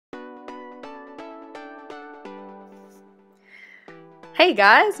Hey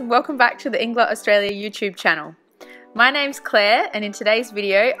guys, welcome back to the Inglot Australia YouTube channel. My name's Claire and in today's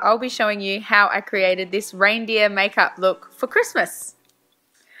video I'll be showing you how I created this reindeer makeup look for Christmas.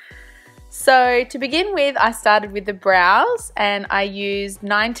 So to begin with, I started with the brows and I used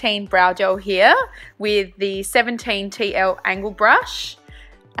 19 brow gel here with the 17 TL angle brush.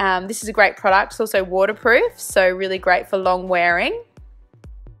 This is a great product, it's also waterproof, so really great for long wearing.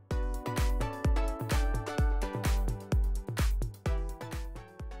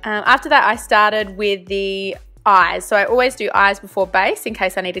 After that I started with the eyes, so I always do eyes before base in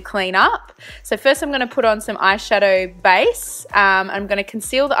case I need to clean up. So first I'm going to put on some eyeshadow base. I'm going to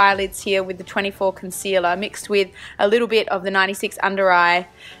conceal the eyelids here with the 24 concealer mixed with a little bit of the 96 under eye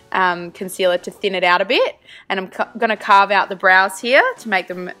concealer to thin it out a bit, and I'm going to carve out the brows here to make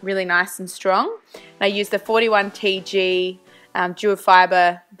them really nice and strong. And I use the 41TG dual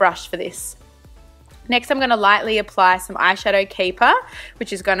fiber brush for this. Next I'm going to lightly apply some eyeshadow keeper,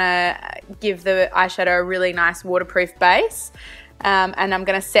 which is going to give the eyeshadow a really nice waterproof base, and I'm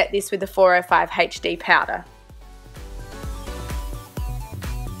going to set this with the 405 HD powder.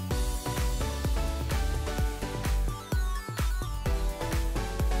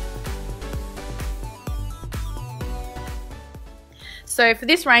 So for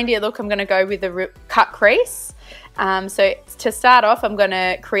this reindeer look I'm going to go with the cut crease. So to start off I'm going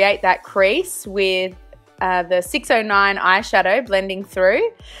to create that crease with the 609 eyeshadow blending through,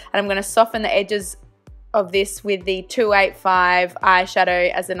 and I'm going to soften the edges of this with the 285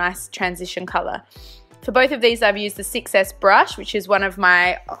 eyeshadow as a nice transition colour. For both of these I've used the 6S brush, which is one of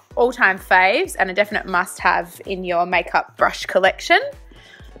my all-time faves and a definite must-have in your makeup brush collection.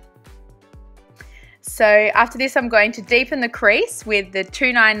 So after this I'm going to deepen the crease with the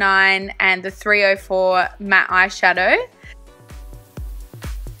 299 and the 304 matte eyeshadow.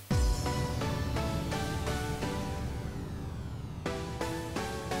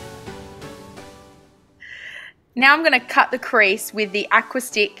 Now I'm going to cut the crease with the Aqua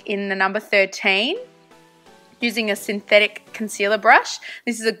Stick in the number 13 using a synthetic concealer brush.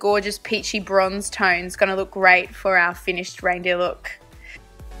 This is a gorgeous peachy bronze tone. It's going to look great for our finished reindeer look.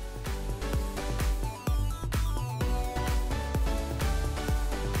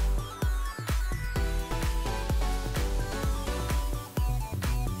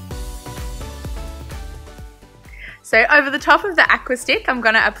 So over the top of the Aqua Stick, I'm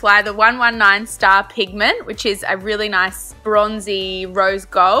going to apply the 119 Star Pigment, which is a really nice bronzy rose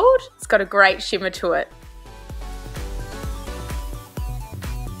gold. It's got a great shimmer to it.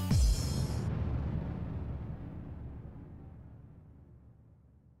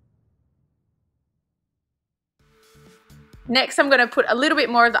 Next, I'm going to put a little bit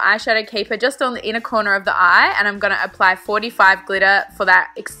more of the eyeshadow keeper just on the inner corner of the eye, and I'm going to apply 45 glitter for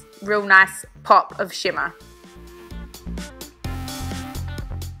that real nice pop of shimmer.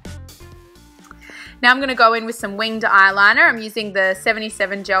 Now I'm going to go in with some winged eyeliner. I'm using the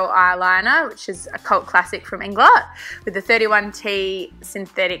 77 gel eyeliner, which is a cult classic from Inglot, with the 31T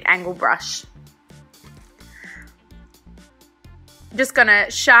synthetic angle brush. Just going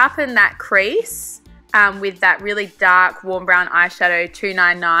to sharpen that crease with that really dark warm brown eyeshadow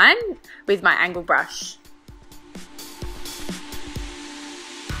 299 with my angle brush.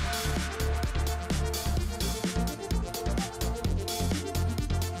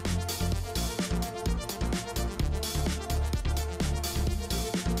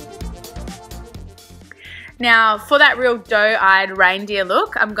 Now for that real doe-eyed reindeer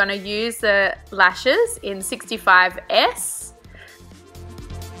look, I'm going to use the lashes in 65S.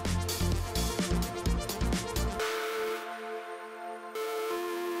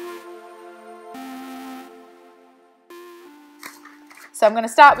 So I'm going to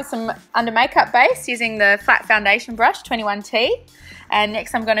start with some under makeup base using the flat foundation brush 21T, and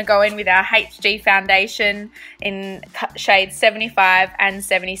next I'm going to go in with our HG foundation in shades 75 and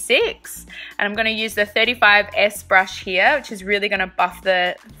 76, and I'm going to use the 35S brush here, which is really going to buff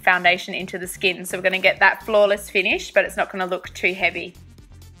the foundation into the skin, so we're going to get that flawless finish but it's not going to look too heavy.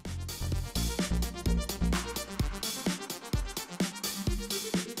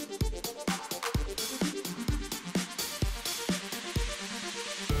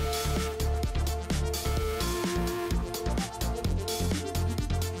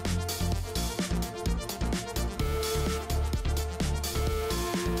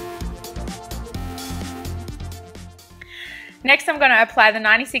 Next I'm going to apply the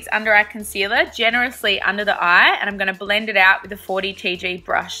 96 under eye concealer generously under the eye, and I'm going to blend it out with the 40TG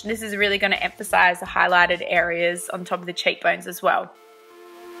brush. This is really going to emphasize the highlighted areas on top of the cheekbones as well.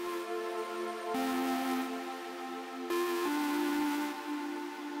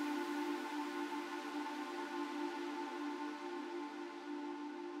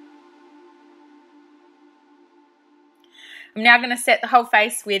 I'm now going to set the whole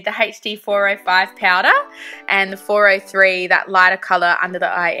face with the HD 405 powder and the 403, that lighter colour under the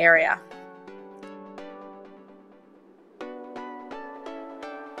eye area.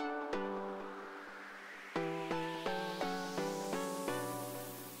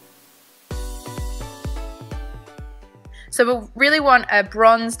 So we really want a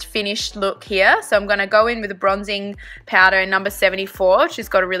bronzed finished look here. So I'm going to go in with a bronzing powder number 74, which has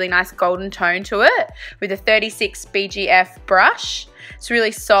got a really nice golden tone to it, with a 36 BGF brush. It's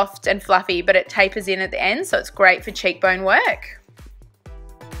really soft and fluffy, but it tapers in at the end, so it's great for cheekbone work.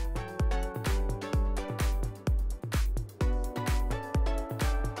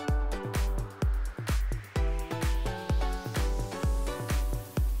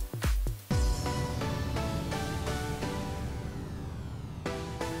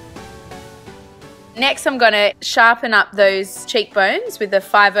 Next, I'm going to sharpen up those cheekbones with the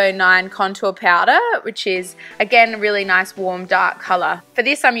 509 contour powder, which is, again, a really nice warm dark colour. For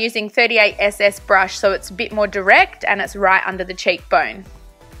this, I'm using 38SS brush, so it's a bit more direct and it's right under the cheekbone.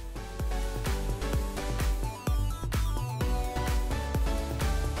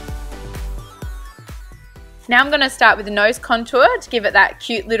 Now I'm going to start with the nose contour to give it that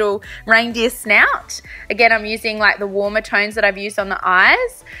cute little reindeer snout. Again, I'm using like the warmer tones that I've used on the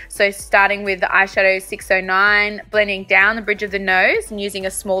eyes. So starting with the eyeshadow 609, blending down the bridge of the nose and using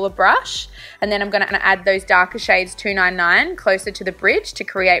a smaller brush. And then I'm going to add those darker shades 299 closer to the bridge to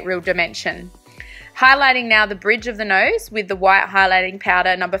create real dimension. Highlighting now the bridge of the nose with the white highlighting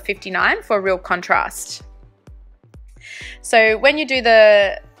powder number 59 for real contrast. So when you do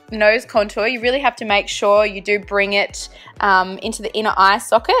the nose contour, you really have to make sure you do bring it into the inner eye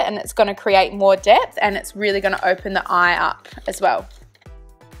socket, and it's going to create more depth and it's really going to open the eye up as well.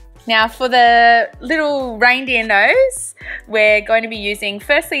 Now for the little reindeer nose, we're going to be using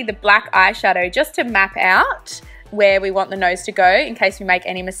firstly the black eyeshadow just to map out where we want the nose to go in case we make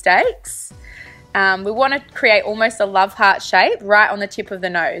any mistakes. We want to create almost a love heart shape right on the tip of the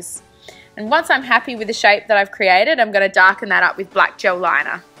nose. And once I'm happy with the shape that I've created, I'm going to darken that up with black gel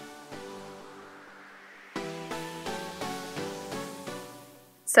liner.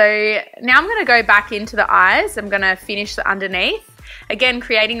 So now I'm going to go back into the eyes. I'm going to finish the underneath. Again,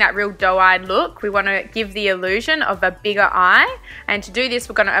 creating that real doe-eyed look. We want to give the illusion of a bigger eye. And to do this,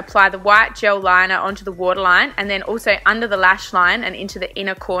 we're going to apply the white gel liner onto the waterline and then also under the lash line and into the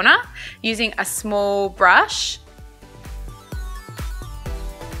inner corner using a small brush.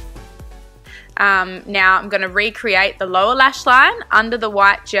 Now I'm going to recreate the lower lash line under the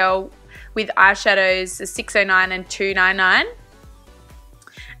white gel with eyeshadows 609 and 299.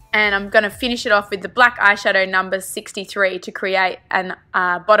 And I'm going to finish it off with the black eyeshadow number 63 to create an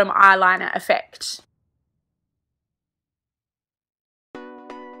bottom eyeliner effect.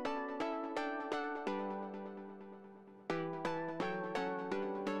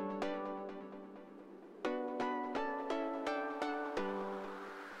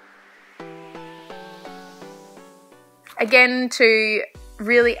 Again, to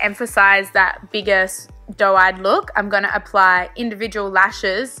really emphasize that bigger doe-eyed look, I'm going to apply individual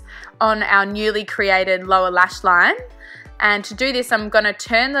lashes on our newly created lower lash line. And to do this, I'm going to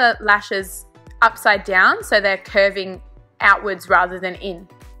turn the lashes upside down so they're curving outwards rather than in.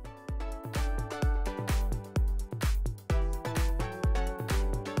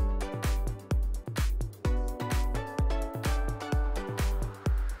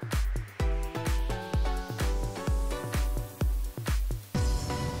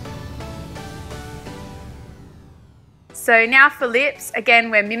 So now for lips,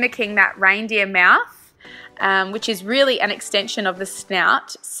 again we're mimicking that reindeer mouth, which is really an extension of the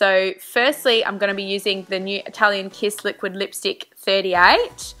snout. So firstly, I'm going to be using the new Italian Kiss Liquid Lipstick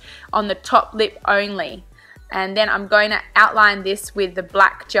 38 on the top lip only. And then I'm going to outline this with the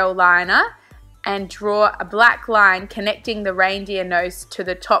black gel liner and draw a black line connecting the reindeer nose to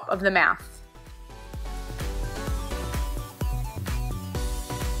the top of the mouth.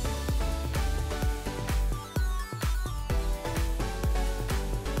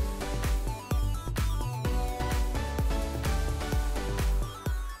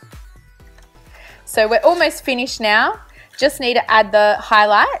 So we're almost finished now. Just need to add the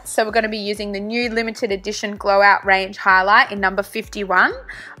highlight. So we're going to be using the new limited edition Glow Out Range highlight in number 51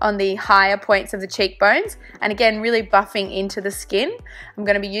 on the higher points of the cheekbones. And again, really buffing into the skin. I'm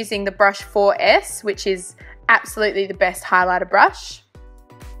going to be using the brush 4S, which is absolutely the best highlighter brush.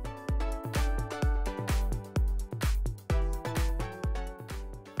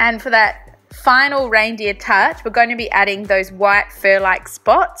 And for that final reindeer touch, we're going to be adding those white fur-like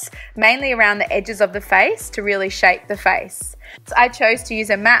spots, mainly around the edges of the face to really shape the face. So I chose to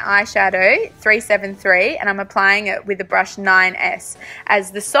use a matte eyeshadow 373 and I'm applying it with the brush 9S,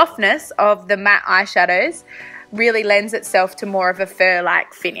 as the softness of the matte eyeshadows really lends itself to more of a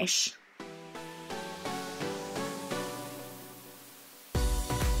fur-like finish.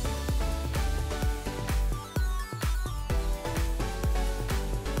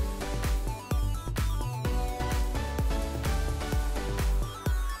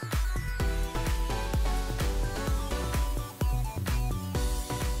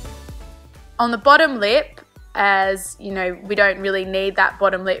 On the bottom lip, as you know, we don't really need that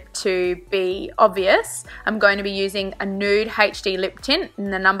bottom lip to be obvious, I'm going to be using a nude HD lip tint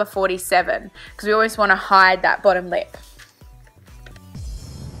in the number 47 because we always want to hide that bottom lip.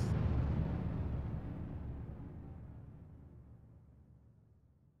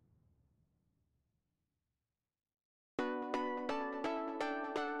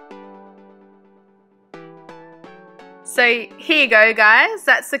 So here you go guys,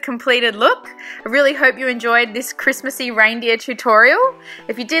 that's the completed look. I really hope you enjoyed this Christmassy reindeer tutorial.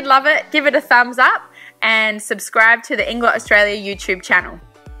 If you did love it, give it a thumbs up and subscribe to the Inglot Australia YouTube channel.